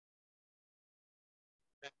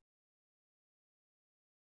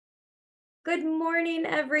Good morning,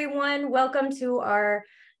 everyone. Welcome to our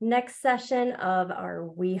next session of our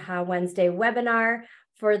WEHA Wednesday webinar.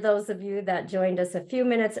 For those of you that joined us a few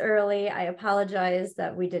minutes early, I apologize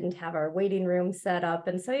that we didn't have our waiting room set up.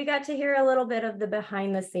 And so you got to hear a little bit of the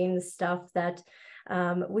behind the scenes stuff that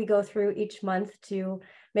we go through each month to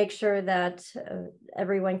make sure that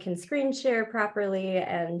everyone can screen share properly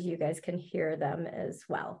and you guys can hear them as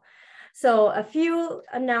well. So a few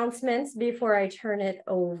announcements before I turn it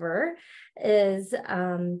over is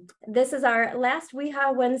this is our last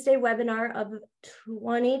WEHA Wednesday webinar of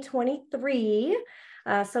 2023.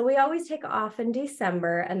 So we always take off in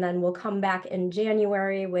December and then we'll come back in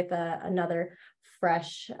January with another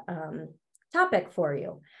fresh topic for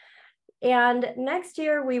you. And next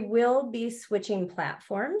year we will be switching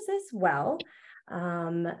platforms as well.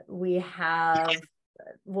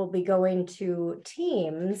 We'll be going to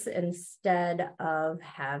Teams instead of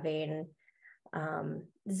having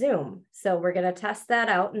Zoom. So we're going to test that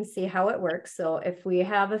out and see how it works. So if we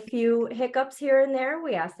have a few hiccups here and there,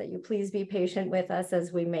 we ask that you please be patient with us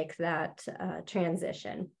as we make that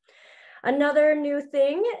transition. Another new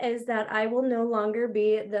thing is that I will no longer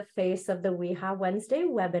be the face of the WEHA Wednesday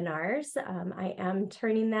webinars. I am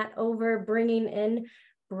turning that over, bringing in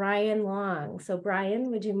Brian Long. So Brian,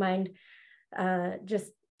 would you mind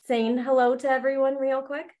just saying hello to everyone real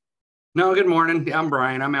quick? No, good morning. I'm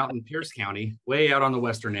Brian. I'm out in Pierce County, way out on the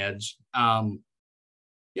western edge.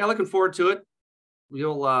 Yeah, looking forward to it.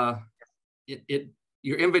 You'll I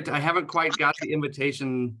haven't quite got the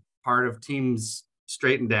invitation part of Teams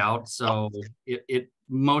straightened out, so it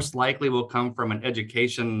most likely will come from an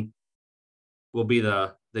education. Will be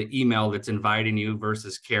the email that's inviting you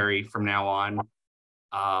versus Carrie from now on.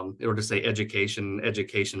 It'll just say education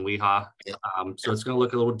WEHA. So it's going to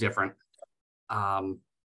look a little different.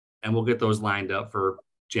 And we'll get those lined up for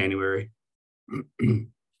January.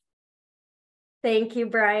 Thank you,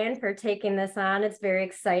 Brian, for taking this on. It's very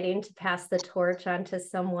exciting to pass the torch on to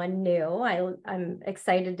someone new. I'm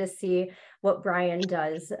excited to see what Brian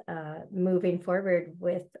does moving forward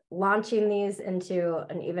with launching these into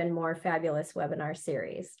an even more fabulous webinar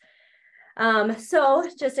series. So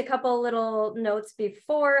just a couple little notes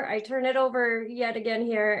before I turn it over yet again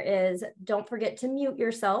here is don't forget to mute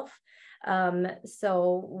yourself.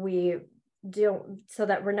 So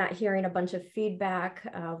that we're not hearing a bunch of feedback.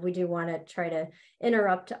 We do want to try to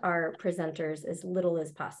interrupt our presenters as little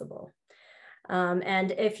as possible.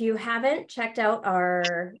 And if you haven't checked out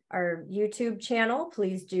our YouTube channel,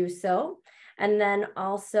 please do so. And then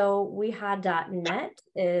also WEHA.net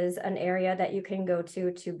is an area that you can go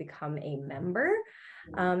to become a member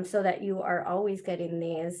so that you are always getting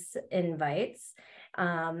these invites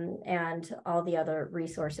and all the other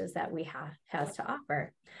resources that WEHA has to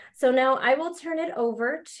offer. So now I will turn it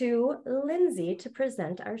over to Lindsay to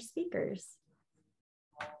present our speakers.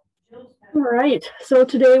 All right, so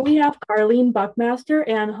today we have Karlene Buckmaster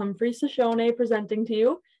and Humphry Sichone presenting to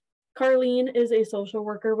you. Karlene is a social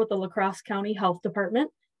worker with the La Crosse County Health Department.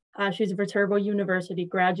 She's a Viterbo University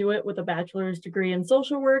graduate with a bachelor's degree in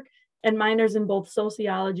social work and minors in both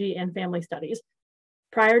sociology and family studies.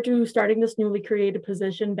 Prior to starting this newly created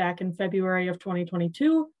position back in February of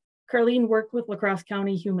 2022, Karlene worked with La Crosse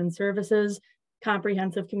County Human Services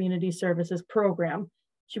Comprehensive Community Services Program.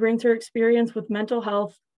 She brings her experience with mental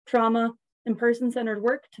health, trauma, and person-centered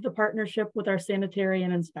work to the partnership with our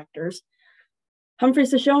sanitarian inspectors. Humphry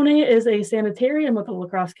Sichone is a sanitarian with the La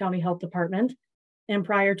Crosse County Health Department, and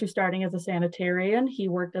prior to starting as a sanitarian, he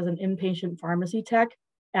worked as an inpatient pharmacy tech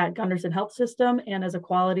at Gunderson Health System and as a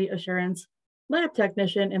quality assurance lab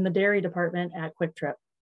technician in the dairy department at Quick Trip.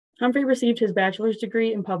 Humphry received his bachelor's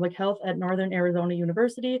degree in public health at Northern Arizona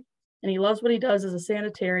University, and he loves what he does as a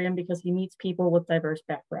sanitarian because he meets people with diverse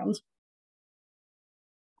backgrounds.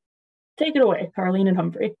 Take it away, Karlene and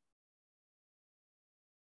Humphry.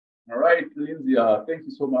 All right, Lindsay, thank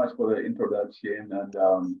you so much for the introduction, and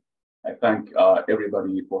I thank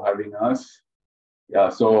everybody for having us. Yeah,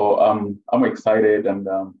 so I'm excited, and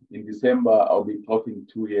in December, I'll be talking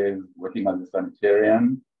 2 years working as a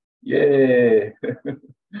sanitarian. Yay!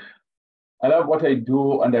 I love what I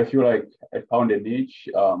do, and I feel like I found a niche.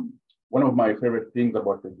 One of my favorite things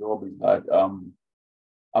about the job is that I'm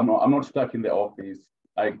not stuck in the office.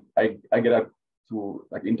 I get to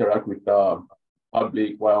like interact with the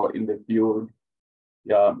public while in the field.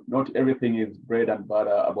 Yeah, not everything is bread and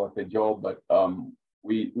butter about the job, but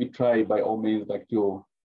we try by all means like to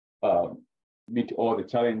meet all the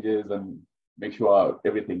challenges and make sure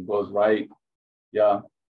everything goes right. Yeah.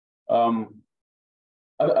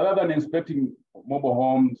 Other than inspecting mobile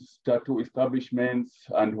homes, tattoo establishments,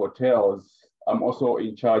 and hotels, I'm also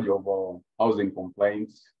in charge of housing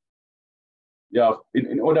complaints. yeah,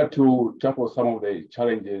 in order to tackle some of the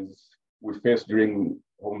challenges we faced during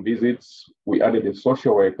home visits, we added a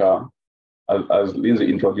social worker, as Lindsay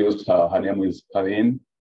introduced her. Her name is Karlene.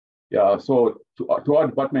 Yeah, so to our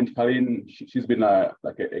department, Karlene, she's been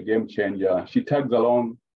like a game changer. She tags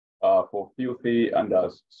along for filthy and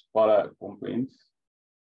squalor complaints,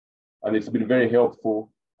 and it's been very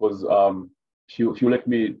helpful because she'll let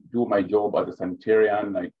me do my job as a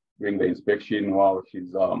sanitarian, like during the inspection while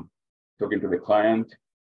she's talking to the client.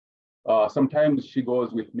 Sometimes she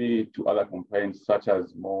goes with me to other complaints such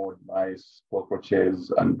as mold, mice,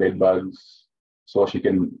 cockroaches, and bed bugs, so she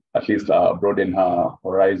can at least broaden her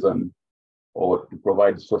horizon or to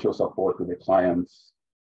provide social support to the clients.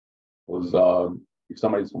 Because if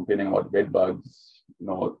somebody's complaining about bed bugs, you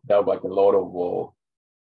know, they have like a lot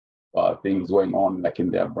of things going on, like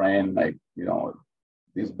in their brain, like, you know,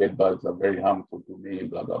 these bed bugs are very harmful to me,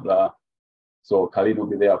 blah, blah, blah. So Karlene will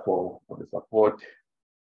be there for the support.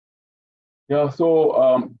 Yeah,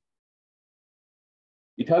 so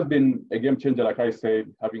it has been a game changer, like I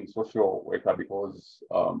said, having social worker, because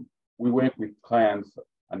we work with clients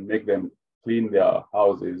and make them clean their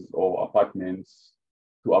houses or apartments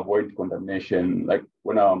to avoid condemnation. Like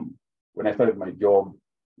when I started my job,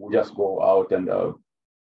 we just go out and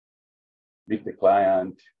meet the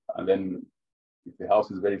client, and then if the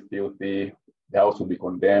house is very filthy, the house will be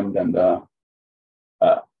condemned. And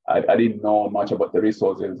I didn't know much about the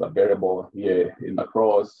resources available here in La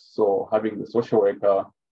Crosse. So having the social worker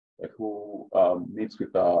who meets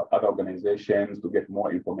with other organizations to get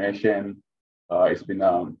more information, it's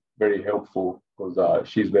been very helpful because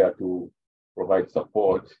she's there to provide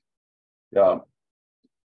support. Yeah.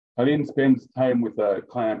 Karlene spends time with a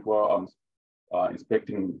client while I'm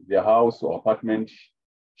inspecting their house or apartment.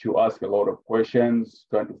 She'll ask a lot of questions,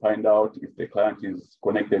 trying to find out if the client is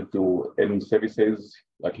connected to any services,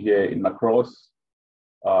 like here in La Crosse.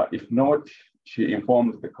 If not, she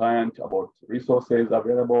informs the client about resources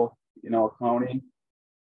available in our county.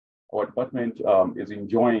 Our department is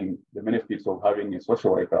enjoying the benefits of having a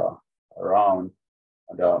social worker around.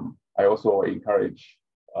 And I also encourage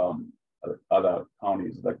other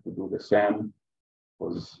counties like to do the same,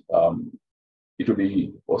 because it will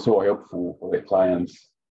be also helpful for the clients.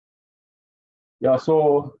 Yeah,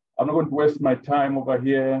 so I'm not going to waste my time over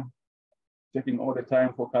here, taking all the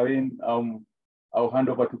time for Karlene. I'll hand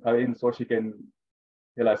over to Karlene so she can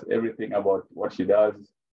tell us everything about what she does.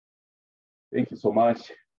 Thank you so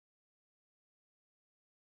much.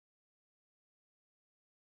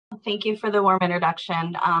 Thank you for the warm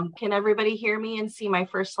introduction. Can everybody hear me and see my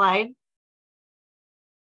first slide?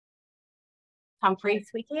 Humphry? Yes,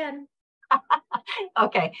 we can.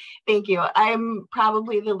 Okay, thank you. I'm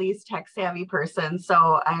probably the least tech savvy person,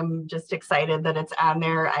 so I'm just excited that it's on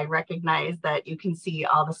there. I recognize that you can see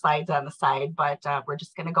all the slides on the side, but we're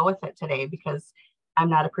just going to go with it today because I'm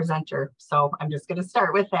not a presenter. So I'm just going to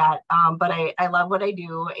start with that. But I love what I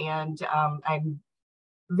do, and I'm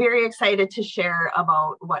very excited to share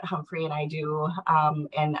about what Humphry and I do.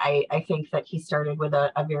 And I think that he started with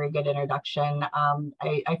a very good introduction.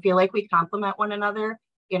 I feel like we complement one another.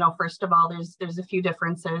 You know, first of all, there's a few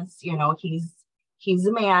differences. You know, he's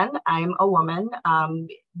a man, I'm a woman.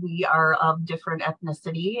 We are of different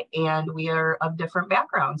ethnicity and we are of different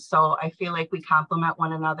backgrounds. So I feel like we complement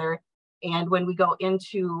one another. And when we go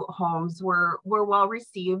into homes, we're well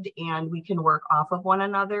received and we can work off of one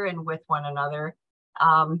another and with one another.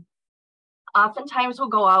 Oftentimes we'll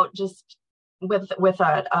go out just with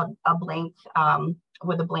a blank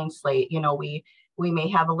slate. You know, we may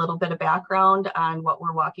have a little bit of background on what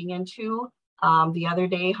we're walking into. The other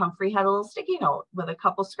day, Humphry had a little sticky note with a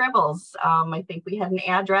couple scribbles. I think we had an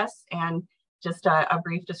address and just a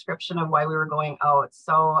brief description of why we were going out.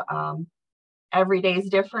 So every day is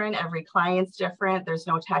different. Every client's different. There's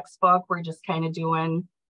no textbook. We're just kind of doing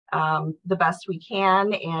the best we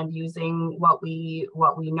can and using what we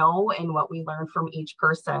know and what we learn from each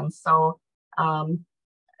person. So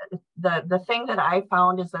the thing that I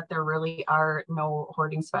found is that there really are no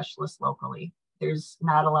hoarding specialists locally. There's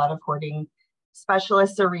not a lot of hoarding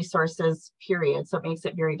specialists or resources, period. So it makes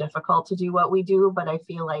it very difficult to do what we do, but I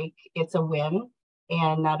feel like it's a win.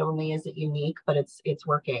 And not only is it unique, but it's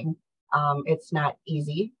working. It's not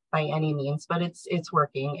easy by any means, but it's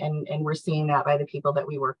working. And we're seeing that by the people that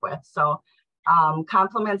we work with. So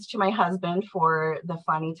compliments to my husband for the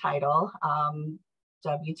funny title,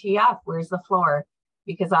 WTF, where's the floor?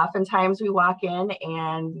 Because oftentimes we walk in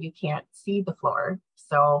and you can't see the floor.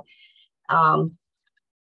 So I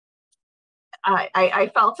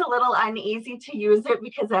felt a little uneasy to use it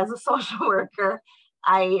because as a social worker,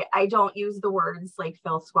 I don't use the words like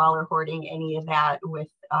filth, squalor, hoarding, any of that with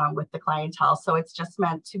the clientele. So it's just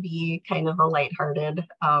meant to be kind of a lighthearted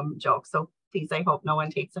joke. So please, I hope no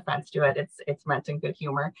one takes offense to it. It's meant in good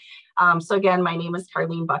humor. So again, my name is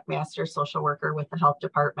Karlene Buckmaster, social worker with the health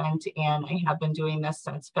department, and I have been doing this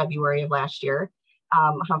since February of last year.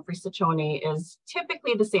 Humphry Sichone is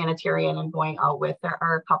typically the sanitarian I'm going out with. There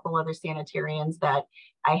are a couple other sanitarians that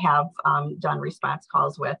I have done response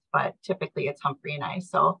calls with, but typically it's Humphry and I.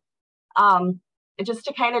 So just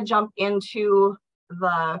to kind of jump into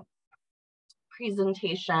the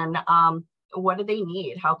presentation, what do they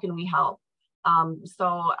need? How can we help?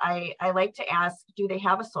 So I like to ask, do they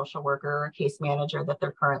have a social worker or a case manager that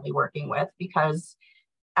they're currently working with? Because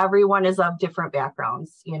everyone is of different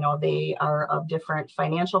backgrounds. You know, they are of different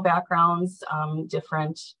financial backgrounds,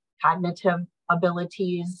 different cognitive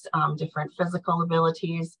abilities, different physical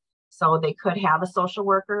abilities. So they could have a social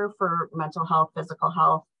worker for mental health, physical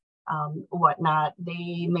health, whatnot.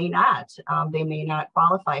 They may not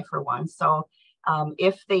qualify for one. So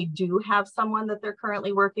if they do have someone that they're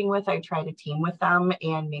currently working with, I try to team with them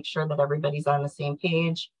and make sure that everybody's on the same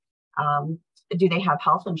page. Do they have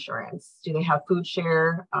health insurance? Do they have food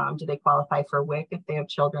share? Do they qualify for WIC if they have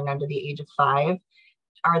children under the age of 5?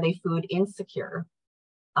 Are they food insecure?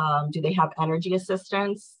 Do they have energy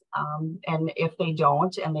assistance? And if they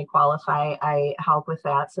don't and they qualify, I help with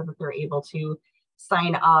that so that they're able to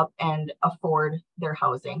sign up and afford their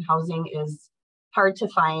housing. Housing is hard to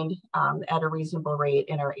find at a reasonable rate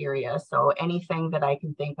in our area. So anything that I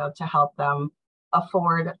can think of to help them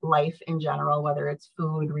afford life in general, whether it's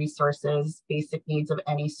food, resources, basic needs of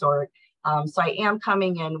any sort. So I am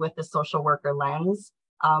coming in with the social worker lens,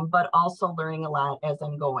 but also learning a lot as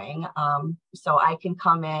I'm going. So I can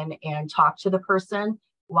come in and talk to the person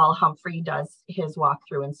while Humphry does his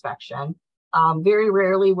walkthrough inspection. Very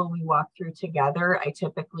rarely will we walk through together. I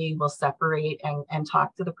typically will separate and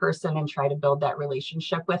talk to the person and try to build that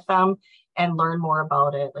relationship with them and learn more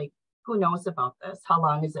about it. Like, who knows about this? How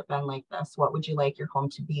long has it been like this? What would you like your home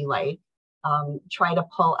to be like? Try to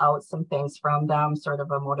pull out some things from them, sort of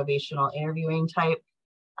a motivational interviewing type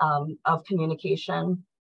of communication.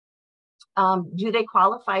 Do they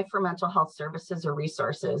qualify for mental health services or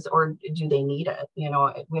resources, or do they need it? You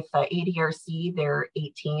know, with the ADRC, they're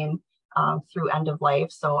 18 through end of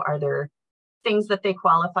life. So are there things that they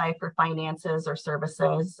qualify for finances or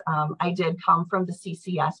services? I did come from the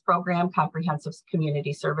CCS program, Comprehensive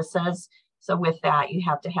Community Services. So with that, you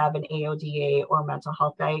have to have an AODA or mental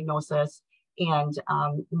health diagnosis and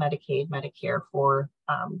Medicaid, Medicare for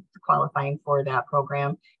qualifying for that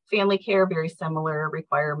program. Family care, very similar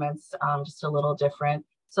requirements, just a little different.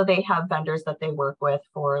 So they have vendors that they work with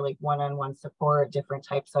for like one-on-one support, different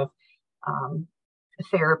types of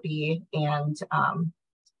therapy and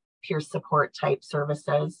peer support type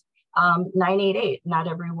services. 988, not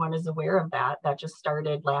everyone is aware of that. That just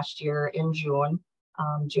started last year in June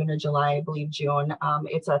or July, I believe June.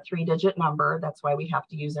 It's a 3-digit number. That's why we have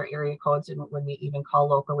to use our area codes when we even call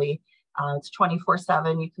locally. It's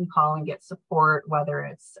 24/7. You can call and get support, whether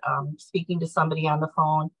it's speaking to somebody on the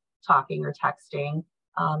phone, talking or texting,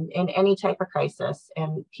 in any type of crisis.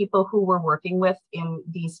 And people who we're working with in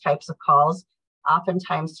these types of calls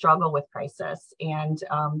oftentimes struggle with crisis, and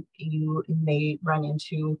you may run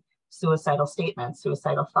into suicidal statements,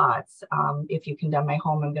 suicidal thoughts. If you condemn my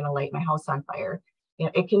home, I'm going to light my house on fire.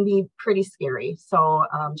 It can be pretty scary. So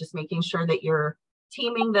just making sure that you're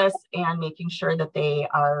teaming this and making sure that they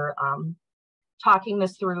are talking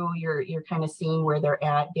this through, you're kind of seeing where they're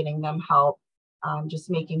at, getting them help, just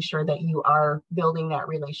making sure that you are building that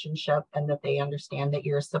relationship and that they understand that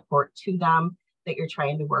you're a support to them, that you're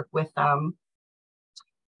trying to work with them.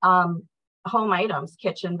 Home items,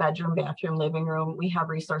 kitchen, bedroom, bathroom, living room. We have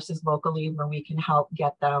resources locally where we can help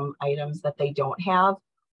get them items that they don't have,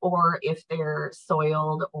 or if they're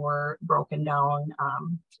soiled or broken down,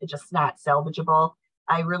 just not salvageable.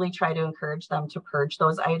 I really try to encourage them to purge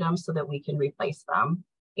those items so that we can replace them.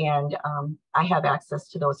 And I have access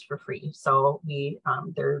to those for free. So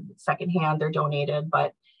they're secondhand, they're donated,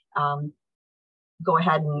 but go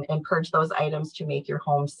ahead and purge those items to make your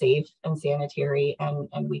home safe and sanitary,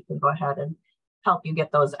 and we can go ahead and help you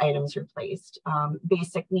get those items replaced.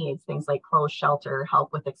 Basic needs, things like clothes, shelter,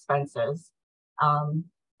 help with expenses.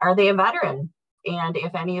 Are they a veteran? And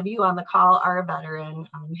if any of you on the call are a veteran,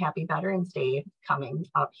 happy Veterans Day coming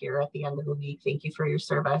up here at the end of the week. Thank you for your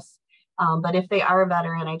service. But if they are a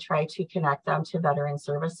veteran, I try to connect them to veteran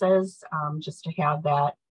services, just to have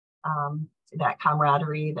that that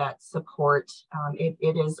camaraderie, that support.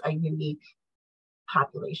 It is a unique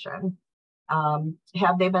population.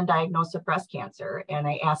 Have they been diagnosed with breast cancer? And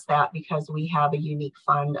I ask that because we have a unique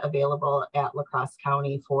fund available at La Crosse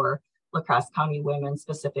County for La Crosse County women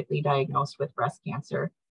specifically diagnosed with breast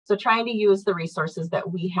cancer. So trying to use the resources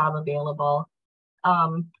that we have available.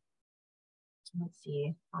 Let's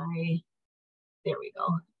see, there we go.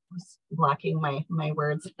 I was blocking my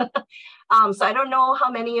words. So I don't know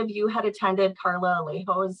how many of you had attended Carla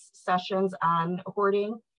Alejo's sessions on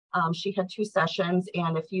hoarding. She had 2 sessions,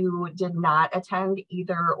 and if you did not attend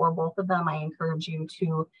either or both of them, I encourage you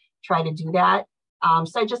to try to do that.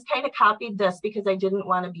 So I just kind of copied this because I didn't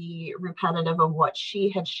want to be repetitive of what she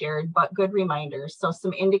had shared, but good reminders. So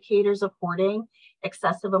some indicators of hoarding: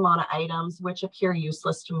 excessive amount of items, which appear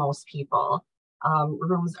useless to most people.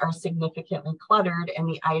 Rooms are significantly cluttered, and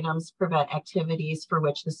the items prevent activities for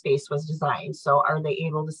which the space was designed. So are they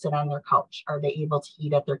able to sit on their couch? Are they able to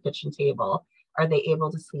eat at their kitchen table? Are they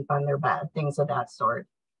able to sleep on their bed? Things of that sort.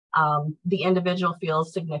 The individual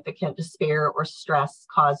feels significant despair or stress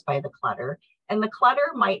caused by the clutter. And the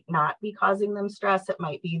clutter might not be causing them stress. It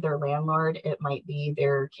might be their landlord. It might be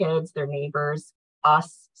their kids, their neighbors,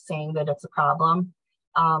 us saying that it's a problem.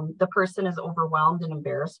 The person is overwhelmed and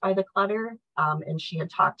embarrassed by the clutter. And she had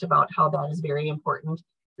talked about how that is very important,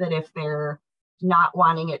 that if they're not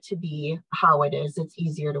wanting it to be how it is, it's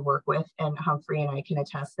easier to work with. And Humphry and I can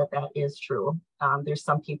attest that that is true. There's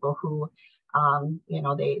some people who, you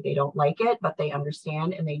know, they don't like it, but they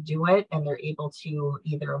understand and they do it, and they're able to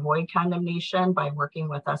either avoid condemnation by working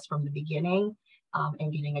with us from the beginning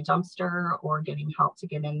and getting a dumpster or getting help to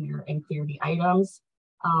get in there and clear the items,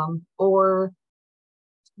 or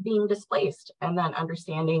being displaced and then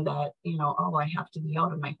understanding that, you know, oh, I have to be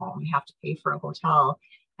out of my home. I have to pay for a hotel.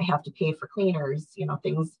 I have to pay for cleaners, you know,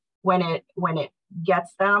 things when it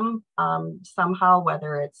gets them somehow,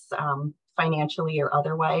 whether it's financially or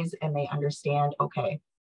otherwise, and they understand, okay,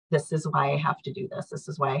 this is why I have to do this. This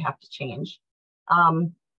is why I have to change.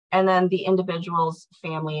 And then the individual's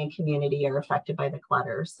family and community are affected by the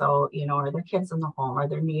clutter. So, you know, are there kids in the home? Are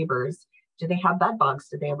there neighbors? Do they have bed bugs?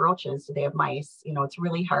 Do they have roaches? Do they have mice? You know, it's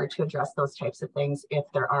really hard to address those types of things if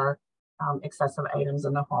there are excessive items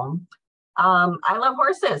in the home. I love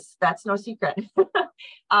horses. That's no secret.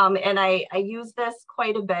 And I use this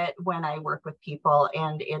quite a bit when I work with people,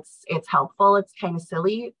 and it's helpful. It's kind of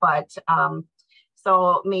silly, but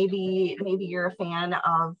so maybe you're a fan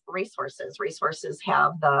of racehorses. Racehorses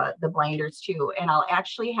have the blinders too, and I'll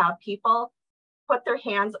actually have people put their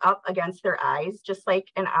hands up against their eyes, just like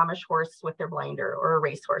an Amish horse with their blinder or a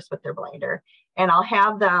racehorse with their blinder. And I'll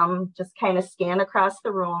have them just kind of scan across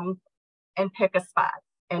the room and pick a spot.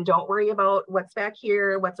 And don't worry about what's back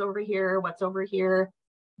here, what's over here, what's over here.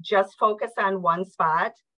 Just focus on one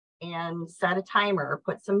spot and set a timer,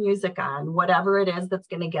 put some music on, whatever it is that's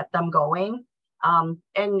going to get them going.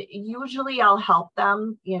 And usually I'll help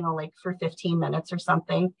them, you know, like for 15 minutes or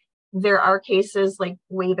something. There are cases like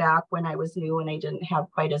way back when I was new and I didn't have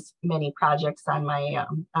quite as many projects on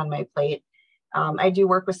my plate. I do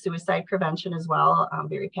work with suicide prevention as well. I'm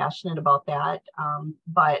very passionate about that.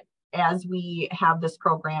 But as we have this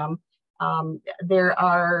program, there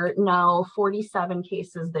are now 47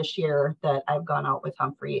 cases this year that I've gone out with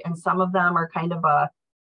Humphry, and some of them are kind of a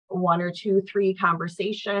 1 or 2, 3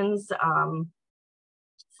 conversations.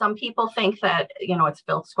 Some people think that, you know, it's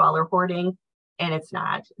filth, squalor, hoarding, and it's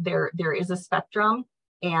not. There is a spectrum,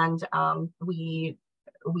 and we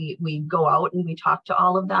go out and we talk to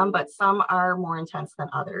all of them, but some are more intense than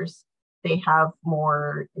others. They have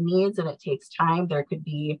more needs and it takes time. There could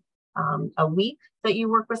be a week that you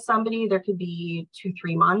work with somebody. There could be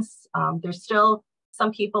 2-3 months. There's still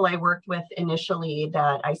some people I worked with initially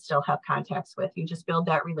that I still have contacts with. You just build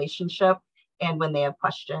that relationship. And when they have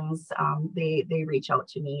questions, they reach out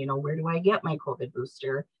to me, you know, where do I get my COVID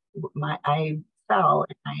booster? I fell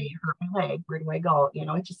and I hurt my leg. Where do I go? You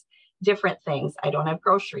know, it's just different things. I don't have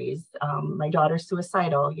groceries. My daughter's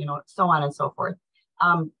suicidal, you know, so on and so forth.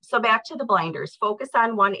 So back to the blinders, focus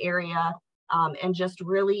on one area and just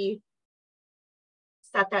really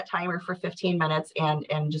set that timer for 15 minutes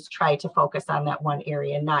and just try to focus on that one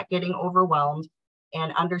area, not getting overwhelmed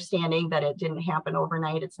and understanding that it didn't happen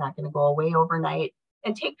overnight. It's not going to go away overnight.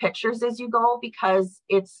 And take pictures as you go, because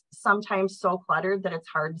it's sometimes so cluttered that it's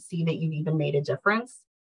hard to see that you've even made a difference.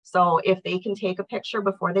 So if they can take a picture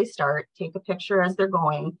before they start, take a picture as they're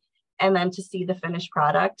going, and then to see the finished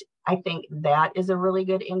product, I think that is a really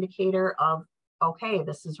good indicator of, okay,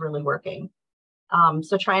 this is really working.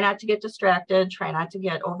 So try not to get distracted, try not to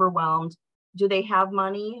get overwhelmed. Do they have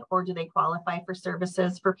money, or do they qualify for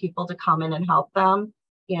services for people to come in and help them?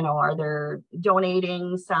 You know, are they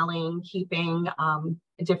donating, selling, keeping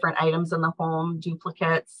different items in the home,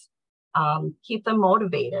 duplicates? Keep them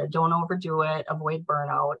motivated. Don't overdo it. Avoid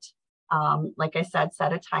burnout. Like I said,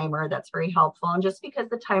 set a timer. That's very helpful. And just because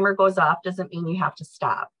the timer goes off doesn't mean you have to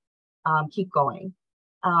stop. Keep going.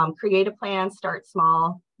 Create a plan. Start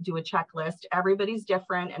small. Do a checklist. Everybody's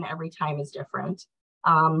different and every time is different.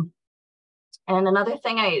 And another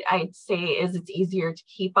thing I'd say is it's easier to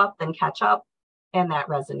keep up than catch up. And that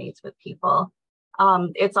resonates with people.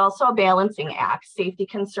 It's also a balancing act, safety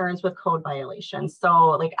concerns with code violations. So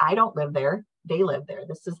like, I don't live there, they live there.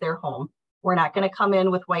 This is their home. We're not going to come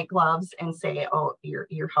in with white gloves and say, oh,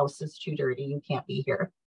 your house is too dirty, you can't be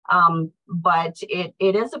here. But it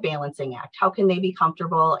is a balancing act. How can they be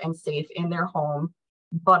comfortable and safe in their home,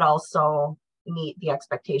 but also meet the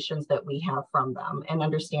expectations that we have from them, and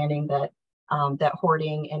understanding that that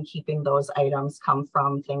hoarding and keeping those items come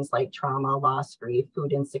from things like trauma, loss, grief,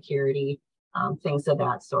 food insecurity, things of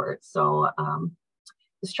that sort. So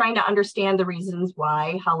just trying to understand the reasons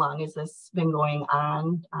why, how long has this been going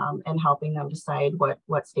on, and helping them decide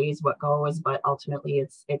what stays, what goes, but ultimately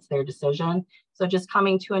it's their decision. So just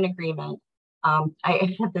coming to an agreement.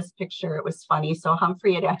 I had this picture, it was funny. So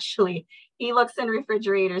Humphry had actually, he looks in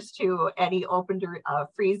refrigerators too, and he opened a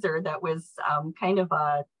freezer that was kind of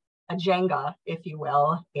a Jenga, if you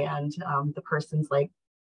will. And the person's like,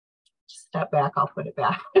 step back, I'll put it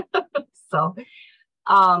back. So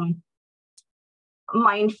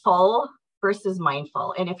mindful versus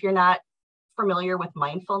mindful. And if you're not familiar with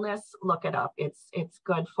mindfulness, look it up. It's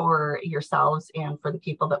good for yourselves and for the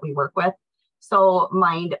people that we work with. So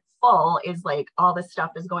mindful is like all this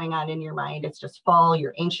stuff is going on in your mind. It's just full.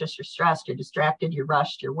 You're anxious, you're stressed, you're distracted, you're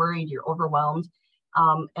rushed, you're worried, you're overwhelmed.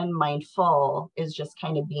 And mindful is just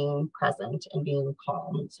kind of being present and being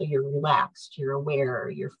calm. So you're relaxed, you're aware,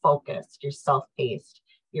 you're focused, you're self-paced,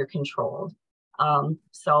 you're controlled.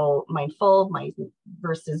 So mindful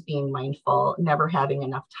versus being mindful, never having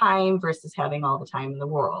enough time versus having all the time in the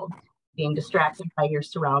world, being distracted by your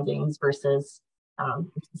surroundings versus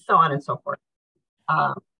so on and so forth.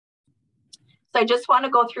 So I just want to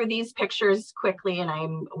go through these pictures quickly, and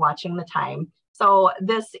I'm watching the time. So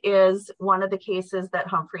this is one of the cases that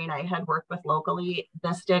Humphry and I had worked with locally.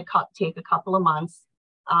 This did take a couple of months.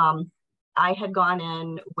 I had gone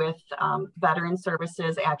in with veteran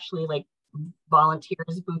services, actually like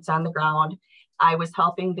volunteers, boots on the ground. I was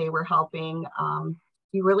helping, they were helping.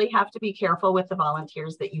 You really have to be careful with the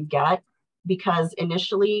volunteers that you get, because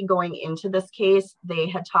initially going into this case, they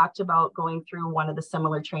had talked about going through one of the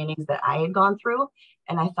similar trainings that I had gone through.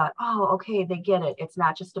 And I thought, oh, okay, they get it. It's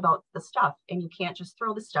not just about the stuff, and you can't just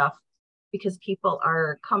throw the stuff, because people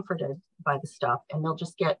are comforted by the stuff and they'll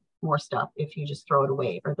just get more stuff if you just throw it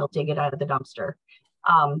away, or they'll dig it out of the dumpster.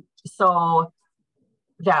 So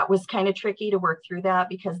that was kind of tricky to work through that,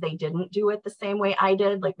 because they didn't do it the same way I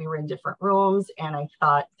did. Like, we were in different rooms and I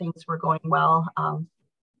thought things were going well.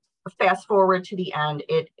 Fast forward to the end,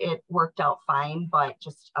 it worked out fine, but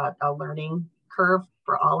just a learning curve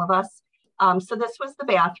for all of us. So this was the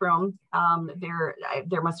bathroom.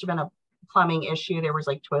 There must have been a plumbing issue. There was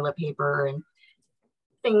like toilet paper and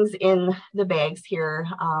things in the bags here.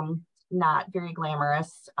 Not very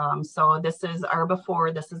glamorous. So this is our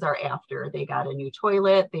before, this is our after. They got a new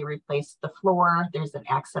toilet, they replaced the floor. There's an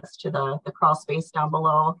access to the crawl space down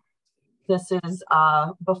below. This is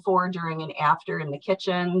before, during, and after in the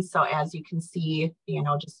kitchen. So as you can see, you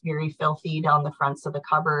know, just very filthy down the fronts of the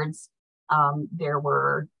cupboards. There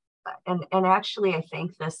were, and actually, I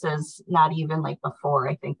think this is not even like before.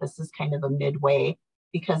 I think this is kind of a midway,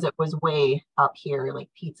 because it was way up here, like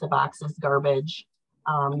pizza boxes, garbage,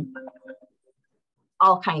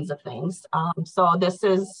 all kinds of things. So this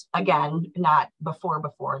is, again, not before,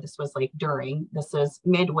 this was like during. This is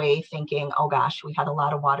midway, thinking, oh gosh, we had a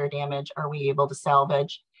lot of water damage. Are we able to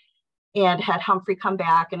salvage? And had Humphry come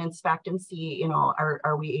back and inspect and see, you know,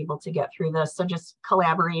 are we able to get through this? So just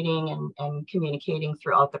collaborating and communicating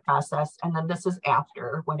throughout the process. And then this is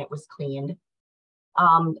after, when it was cleaned.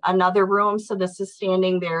 Another room, so this is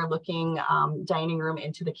standing there looking dining room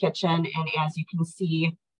into the kitchen, and as you can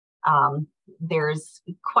see, there's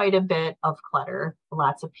quite a bit of clutter,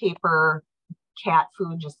 lots of paper, cat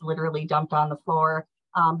food just literally dumped on the floor.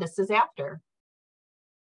 This is after.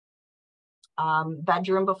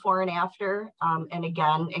 Bedroom before and after, and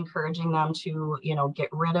again, encouraging them to, you know, get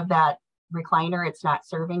rid of that recliner. It's not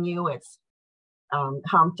serving you. It's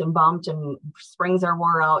humped and bumped, and springs are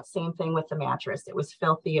wore out. Same thing with the mattress. It was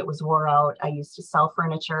filthy. It was wore out. I used to sell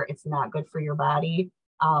furniture. It's not good for your body.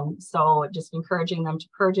 So just encouraging them to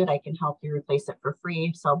purge it. I can help you replace it for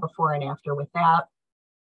free. So before and after with that.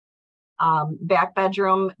 Back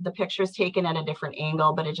bedroom, the picture is taken at a different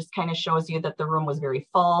angle, but it just kind of shows you that the room was very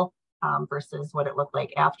full. versus what it looked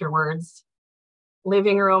like afterwards.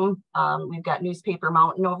 Living room, we've got Newspaper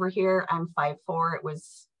Mountain over here. I'm 5'4". It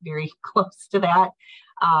was very close to that.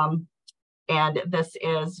 And this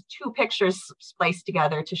is 2 pictures spliced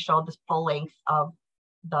together to show the full length of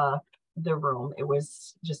the room. It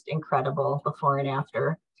was just incredible before and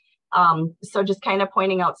after. So just kind of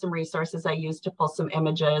pointing out some resources I used to pull some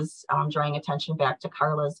images, drawing attention back to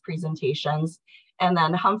Carla's presentations. And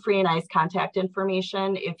then Humphry and I's contact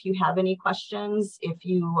information. If you have any questions, if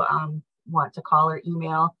you want to call or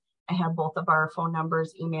email, I have both of our phone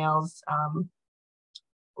numbers, emails.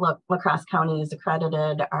 Look, La Crosse County is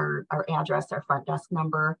accredited, our address, our front desk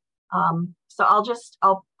number. So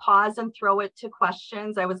I'll pause and throw it to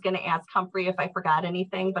questions. I was going to ask Humphry if I forgot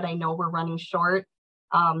anything, but I know we're running short.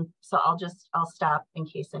 So I'll stop in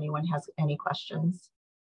case anyone has any questions.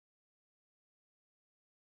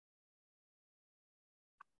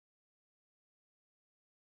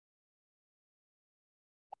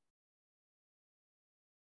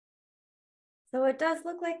 So it does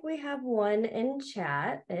look like we have one in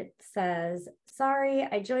chat. It says, sorry,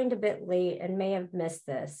 I joined a bit late and may have missed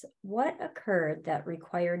this. What occurred that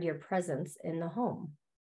required your presence in the home?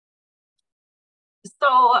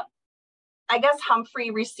 So I guess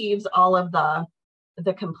Humphry receives all of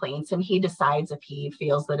the complaints, and he decides if he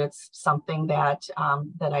feels that it's something that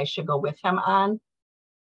that I should go with him on.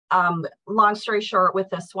 Long story short, with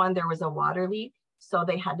this one, there was a water leak. So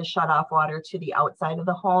they had to shut off water to the outside of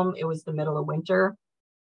the home. It was the middle of winter.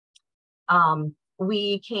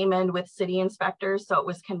 We came in with city inspectors, so it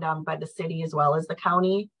was condemned by the city as well as the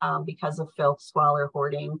county because of filth, squalor,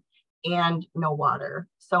 hoarding, and no water.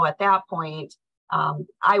 So at that point,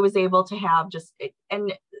 I was able to have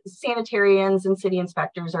and sanitarians and city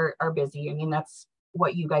inspectors are busy. I mean, that's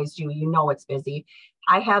what you guys do. You know it's busy.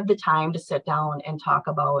 I have the time to sit down and talk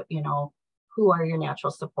about, you know, who are your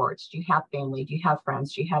natural supports? Do you have family? Do you have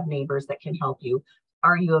friends? Do you have neighbors that can help you?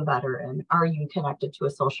 Are you a veteran? Are you connected to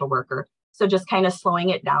a social worker? So just kind of slowing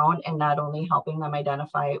it down and not only helping them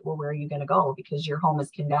identify, well, where are you going to go? Because your home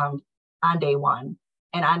is condemned on day one.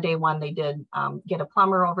 And on day one, they did get a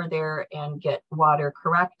plumber over there and get water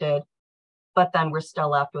corrected, but then we're still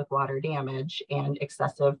left with water damage and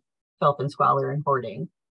excessive filth and squalor and hoarding.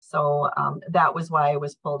 So that was why I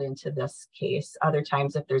was pulled into this case. Other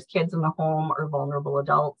times, if there's kids in the home or vulnerable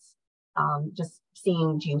adults, just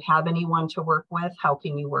seeing, do you have anyone to work with? How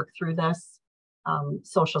can you work through this?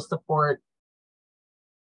 Social support.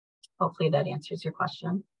 Hopefully that answers your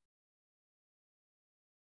question.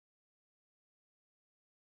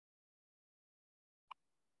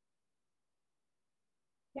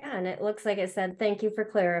 Yeah, and it looks like it said, thank you for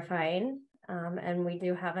clarifying. And we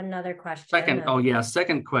do have another question. Second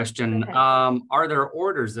question. Okay. Are there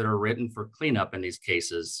orders that are written for cleanup in these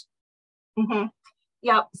cases? Mm-hmm.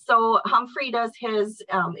 Yep. So Humphry does his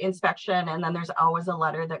inspection, and then there's always a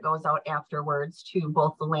letter that goes out afterwards to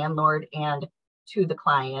both the landlord and to the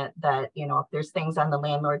client that, you know, if there's things on the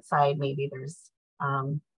landlord side, maybe there's,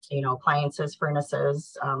 you know, appliances,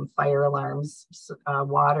 furnaces, fire alarms,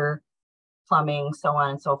 water, plumbing, so on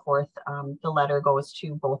and so forth. The letter goes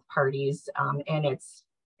to both parties, and it's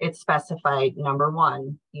specified. Number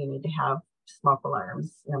one, you need to have smoke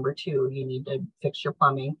alarms. Number two, you need to fix your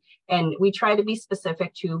plumbing. And we try to be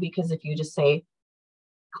specific too, because if you just say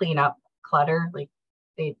clean up clutter, like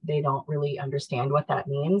they don't really understand what that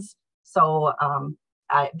means. So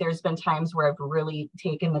there's been times where I've really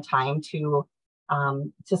taken the time to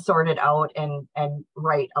sort it out and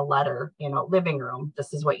write a letter, you know, living room,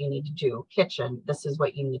 this is what you need to do. Kitchen, this is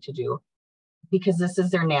what you need to do. Because this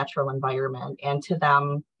is their natural environment, and to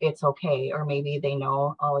them it's okay. Or maybe they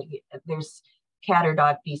know, oh, there's cat or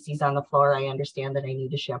dog feces on the floor. I understand that I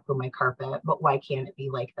need to shampoo my carpet, but why can't it be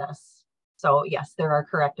like this? So yes, there are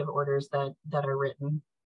corrective orders that are written.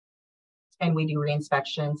 And we do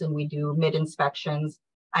re-inspections and we do mid-inspections.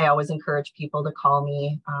 I always encourage people to call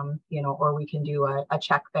me, you know, or we can do a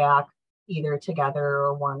check back either together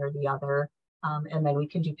or one or the other. And then we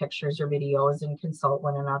can do pictures or videos and consult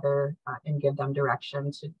one another and give them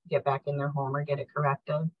direction to get back in their home or get it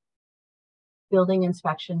corrected. Building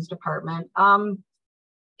inspections department.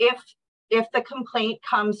 If the complaint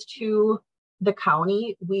comes to the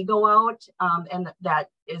county, we go out and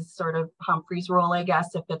that is sort of Humphry's role, I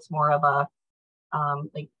guess, if it's more of a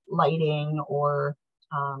like lighting or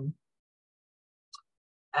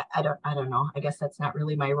I don't know. I guess that's not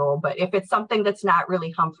really my role, but if it's something that's not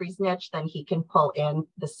really Humphry's niche, then he can pull in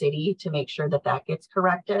the city to make sure that that gets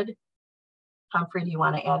corrected. Humphry, do you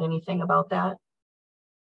want to add anything about that?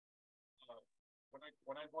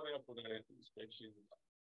 When I go there for the inspection,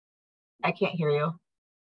 I can't hear you.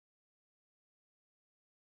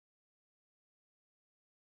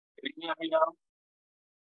 Can you hear me now?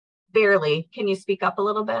 Barely. Can you speak up a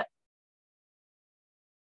little bit?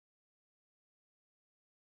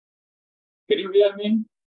 Can you hear me?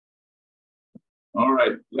 All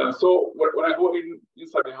right. Yeah. So when I go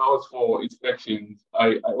inside the house for inspections,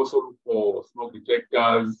 I also look for smoke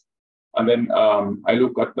detectors, and then I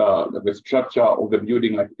look at the structure of the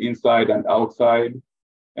building, like inside and outside.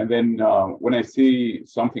 And then when I see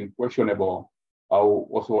something questionable, I'll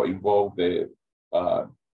also involve the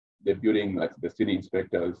building, like the city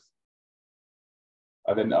inspectors.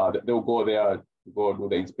 And then they'll go there to go do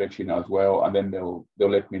the inspection as well, and then they'll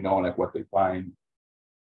let me know like what they find.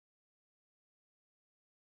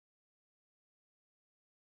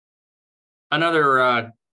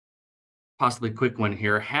 Another possibly quick one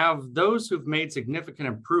here. Have those who've made significant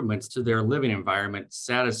improvements to their living environment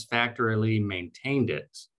satisfactorily maintained it?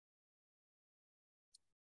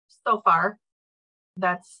 So far,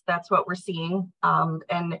 that's what we're seeing.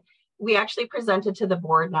 And we actually presented to the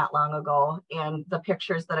board not long ago, and the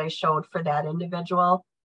pictures that I showed for that individual,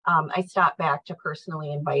 I stopped back to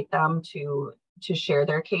personally invite them to share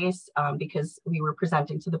their case because we were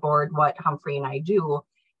presenting to the board what Humphry and I do,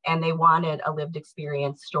 and they wanted a lived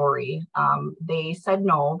experience story. They said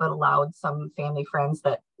no, but allowed some family friends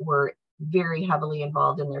that were very heavily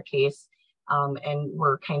involved in their case and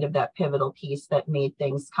were kind of that pivotal piece that made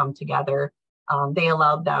things come together. They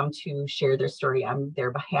allowed them to share their story on their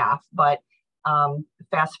behalf. But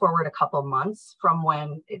fast forward a couple months from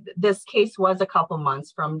when this case was, a couple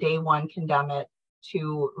months from day one, condemn it,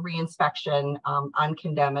 to reinspection,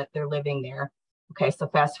 uncondemn it, they're living there. Okay, so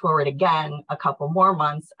fast forward again, a couple more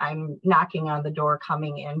months, I'm knocking on the door,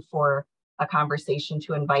 coming in for a conversation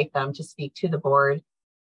to invite them to speak to the board.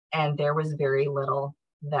 And there was very little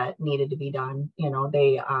that needed to be done. You know,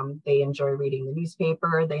 they enjoy reading the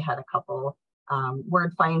newspaper. They had a couple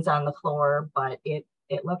word finds on the floor, but it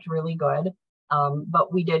looked really good.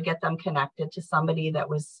 But we did get them connected to somebody that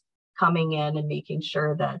was coming in and making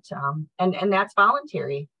sure that, and that's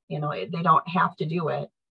voluntary, you know, they don't have to do it,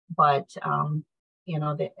 but, you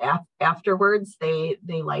know, afterwards they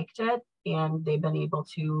liked it, and they've been able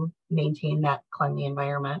to maintain that cleanly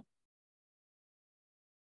environment.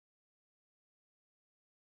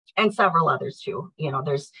 And several others too. You know,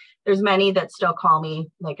 there's many that still call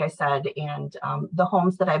me, like I said, and the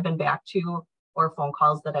homes that I've been back to, or phone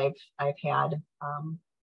calls that I've had,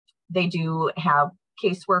 they do have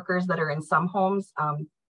caseworkers that are in some homes.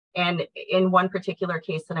 And in one particular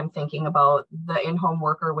case that I'm thinking about, the in-home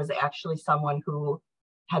worker was actually someone who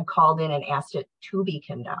had called in and asked it to be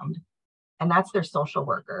condemned. And that's their social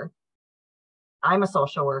worker. I'm a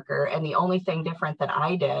social worker, and the only thing different that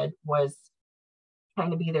I did was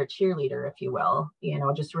kind of be their cheerleader, if you will, you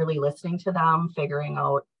know, just really listening to them, figuring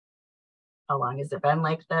out how long has it been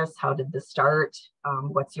like this? How did this start?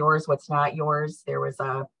 What's yours? What's not yours? There was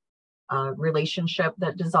a relationship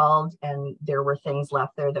that dissolved, and there were things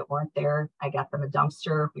left there that weren't there. I got them a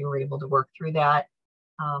dumpster. We were able to work through that,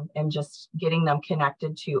 and just getting them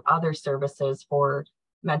connected to other services for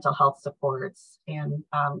mental health supports, and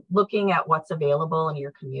looking at what's available in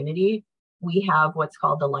your community. We have what's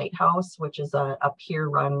called the Lighthouse, which is a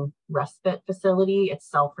peer-run respite facility. It's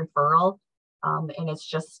self-referral, and it's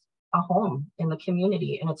just a home in the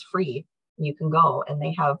community, and it's free. You can go, and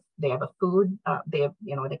they have a food. They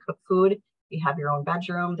cook food. You have your own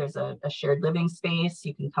bedroom. There's a shared living space.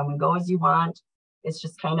 You can come and go as you want. It's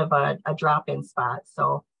just kind of a drop-in spot.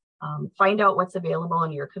 So find out what's available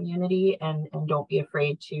in your community, and don't be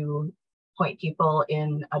afraid to point people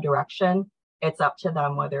in a direction. It's up to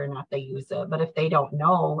them whether or not they use it. But if they don't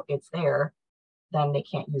know it's there, then they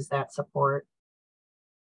can't use that support.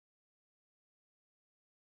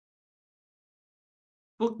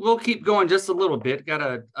 We'll keep going just a little bit.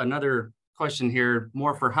 Got another question here,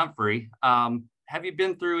 more for Humphry. Have you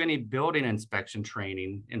been through any building inspection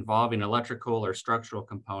training involving electrical or structural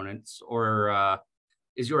components, or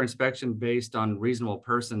is your inspection based on reasonable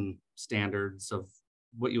person standards of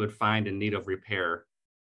what you would find in need of repair?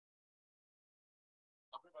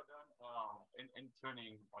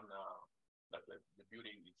 Interning on the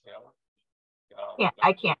building itself. Yeah,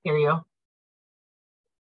 I can't hear you.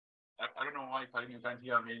 I don't know why Karlene can't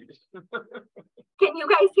hear me. Can you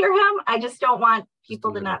guys hear him? I just don't want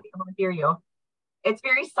people to not be able to hear you. It's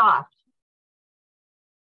very soft.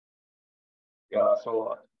 Yeah,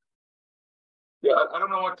 so yeah, I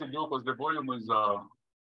don't know what to do because the volume is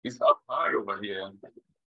up high over here.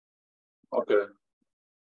 Okay.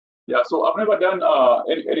 Yeah, so I've never done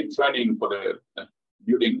any training for the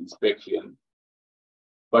building inspection,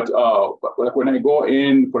 but like when I go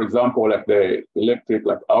in, for example, like the electric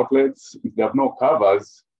outlets, if they have no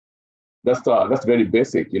covers, that's very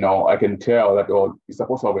basic. I can tell that, oh, it's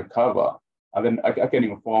supposed to have a cover, and then I can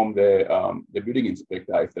inform the building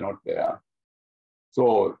inspector if they're not there.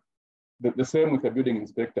 So the same with the building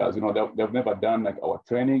inspectors. They've never done like our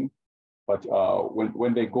training, but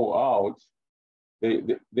when they go out, they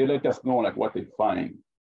let us know like what they find.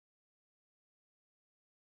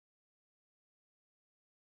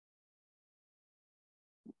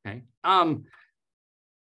 Okay.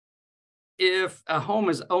 If a home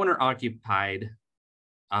is owner occupied,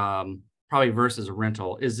 probably versus a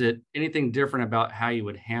rental, is it anything different about how you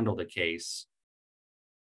would handle the case?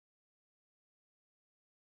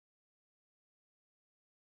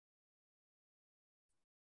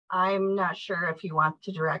 I'm not sure if you want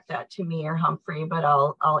to direct that to me or Humphry, but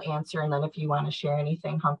I'll answer. And then if you want to share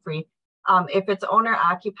anything, Humphry. If it's owner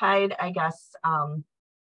occupied, I guess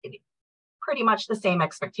pretty much the same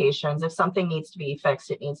expectations. If something needs to be fixed,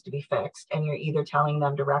 it needs to be fixed. And you're either telling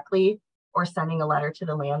them directly or sending a letter to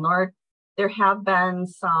the landlord. There have been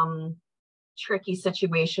some tricky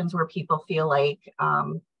situations where people feel like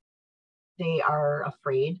they are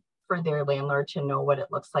afraid for their landlord to know what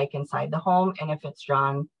it looks like inside the home. And if it's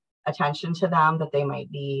drawn attention to them that they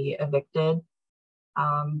might be evicted.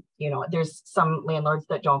 There's some landlords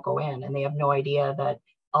that don't go in and they have no idea that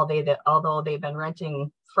although they've been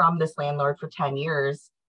renting from this landlord for 10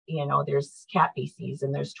 years, there's cat feces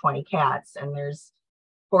and there's 20 cats and there's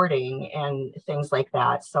hoarding and things like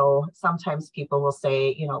that. So sometimes people will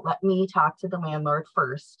say, let me talk to the landlord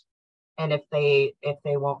first. And if they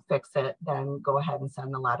won't fix it, then go ahead and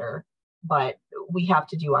send the letter. But we have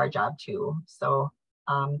to do our job too. So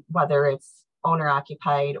whether it's owner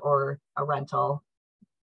occupied or a rental,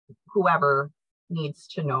 whoever needs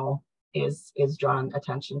to know is drawn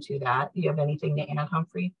attention to that. Do you have anything to add,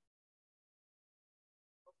 Humphry?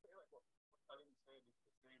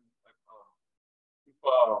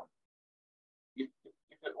 If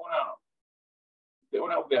the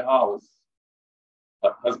owner of the house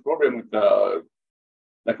has problem with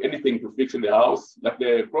like anything to fix in the house, like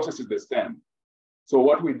the process is the same. So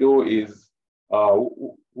what we do is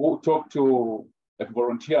we'll talk to like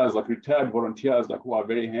volunteers, like retired volunteers, like who are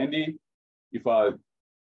very handy. If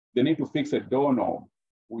they need to fix a doorknob,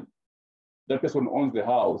 that person owns the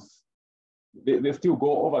house, they still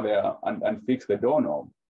go over there and fix the doorknob.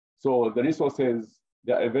 So the resources,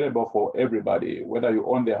 they're available for everybody, whether you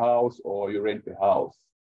own the house or you rent the house.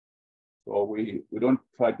 So we don't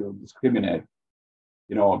try to discriminate,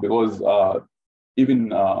 because even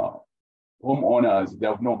homeowners, they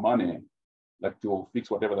have no money like to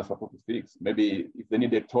fix whatever they're supposed to fix. Maybe if they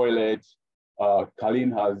need a toilet,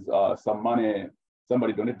 Karlene has some money,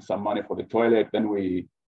 somebody donated some money for the toilet, then we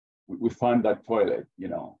fund that toilet,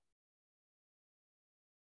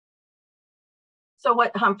 So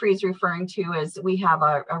what Humphry's referring to is we have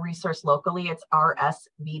a resource locally. It's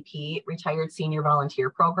RSVP, Retired Senior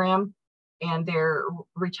Volunteer Program. And they're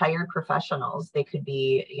retired professionals. They could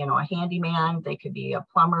be, a handyman, they could be a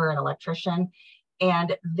plumber, an electrician,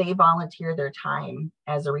 and they volunteer their time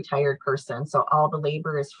as a retired person. So all the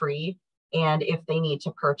labor is free. And if they need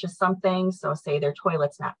to purchase something, so say their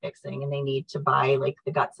toilet's not fixing and they need to buy like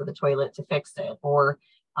the guts of the toilet to fix it, or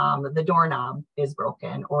the doorknob is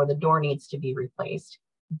broken, or the door needs to be replaced,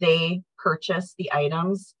 they purchase the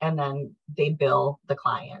items and then they bill the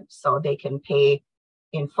client. So they can pay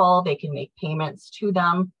in full, they can make payments to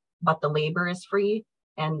them, but the labor is free.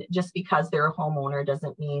 And just because they're a homeowner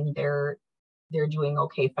doesn't mean they're doing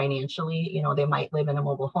okay financially. They might live in a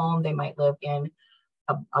mobile home, they might live in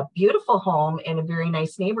a beautiful home in a very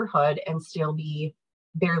nice neighborhood and still be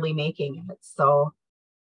barely making it. So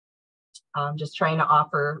just trying to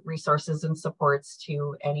offer resources and supports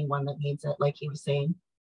to anyone that needs it, like he was saying.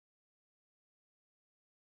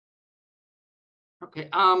 Okay,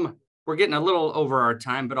 we're getting a little over our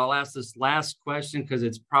time, but I'll ask this last question because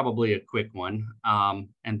it's probably a quick one, and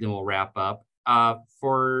then we'll wrap up.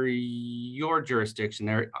 For your jurisdiction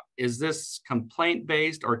there, is this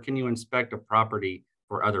complaint-based or can you inspect a property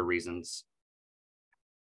for other reasons?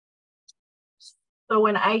 So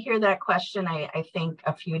when I hear that question, I think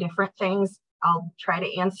a few different things. I'll try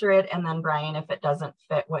to answer it. And then Brian, if it doesn't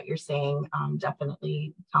fit what you're saying,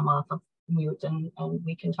 definitely come off of mute and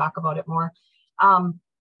we can talk about it more.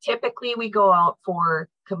 Typically we go out for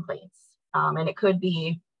complaints, and it could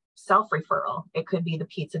be self-referral. It could be the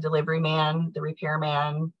pizza delivery man, the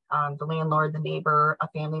repairman, the landlord, the neighbor, a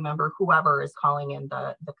family member, whoever is calling in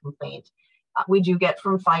the complaint. We do get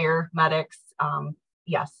from fire medics.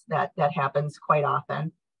 Yes, that happens quite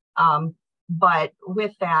often. But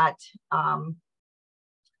with that,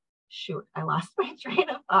 shoot, I lost my train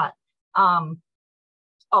of thought.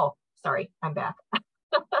 Oh, sorry, I'm back.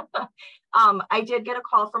 I did get a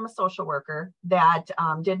call from a social worker that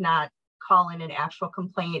did not call in an actual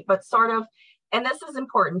complaint, but sort of, and this is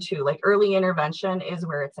important too, like early intervention is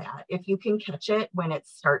where it's at. If you can catch it when it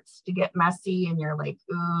starts to get messy and you're like,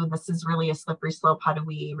 ooh, this is really a slippery slope. How do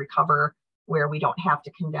we recover where we don't have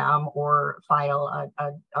to condemn or file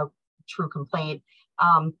a true complaint?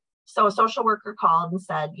 So a social worker called and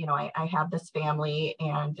said, you know, I have this family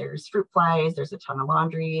and there's fruit flies, there's a ton of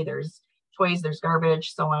laundry, there's toys, there's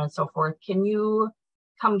garbage, so on and so forth. Can you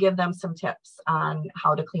come give them some tips on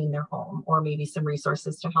how to clean their home or maybe some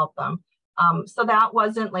resources to help them? So that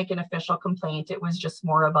wasn't like an official complaint. It was just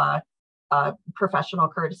more of a professional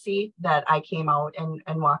courtesy that I came out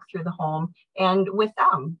and walked through the home. And with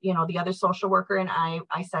them, you know, the other social worker and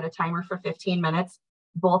I set a timer for 15 minutes.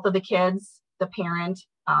 Both of the kids, the parent,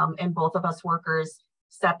 and both of us workers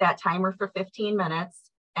set that timer for 15 minutes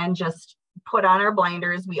and just put on our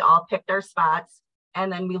blinders. We all picked our spots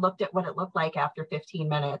and then we looked at what it looked like after 15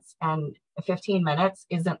 minutes. And 15 minutes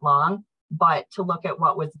isn't long, but to look at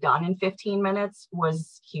what was done in 15 minutes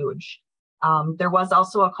was huge. There was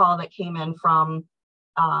also a call that came in from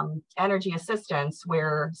energy assistance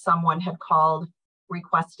where someone had called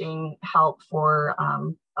requesting help for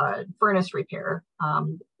furnace repair.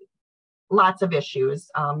 Lots of issues.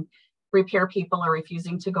 Repair people are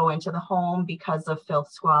refusing to go into the home because of filth,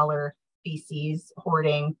 squalor, feces,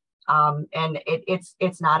 hoarding. And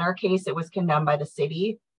it's not our case. It was condemned by the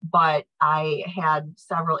city, but I had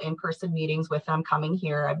several in-person meetings with them coming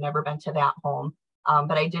here. I've never been to that home,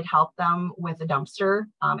 but I did help them with a dumpster,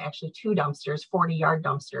 actually 2 dumpsters, 40-yard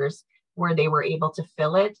dumpsters, where they were able to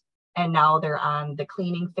fill it. And now they're on the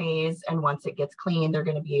cleaning phase. And once it gets clean, they're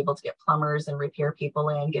going to be able to get plumbers and repair people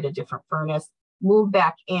in, get a different furnace, move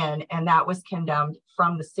back in. And that was condemned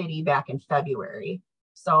from the city back in February.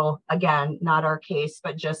 So again, not our case,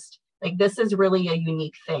 but just like, this is really a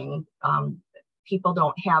unique thing. People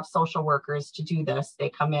don't have social workers to do this. They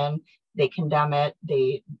come in, they condemn it,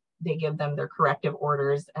 they give them their corrective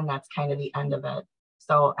orders, and that's kind of the end of it.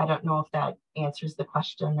 So I don't know if that answers the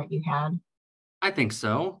question that you had. I think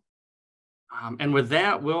so. And with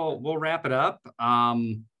that, we'll wrap it up.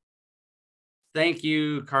 Thank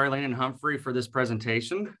you, Karlene and Humphry, for this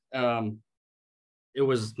presentation. It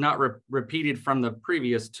was not repeated from the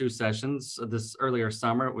previous 2 sessions this earlier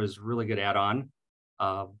summer. It was really good add-on,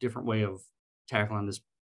 different way of tackling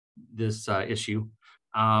this issue.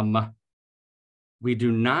 We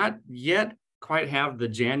do not yet quite have the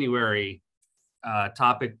January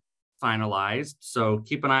topic finalized, so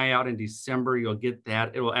keep an eye out in December. You'll get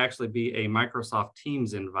that. It will actually be a Microsoft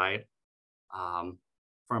Teams invite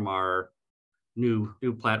from our new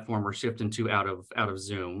platform we're shifting to out of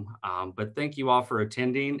Zoom. But thank you all for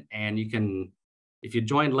attending, and you can, if you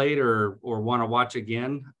joined late or want to watch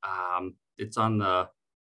again, it's on the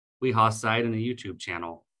WEHA site and the YouTube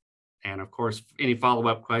channel. And of course, any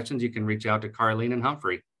follow-up questions, you can reach out to Karlene and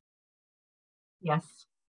Humphry. Yes.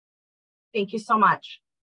 Thank you so much.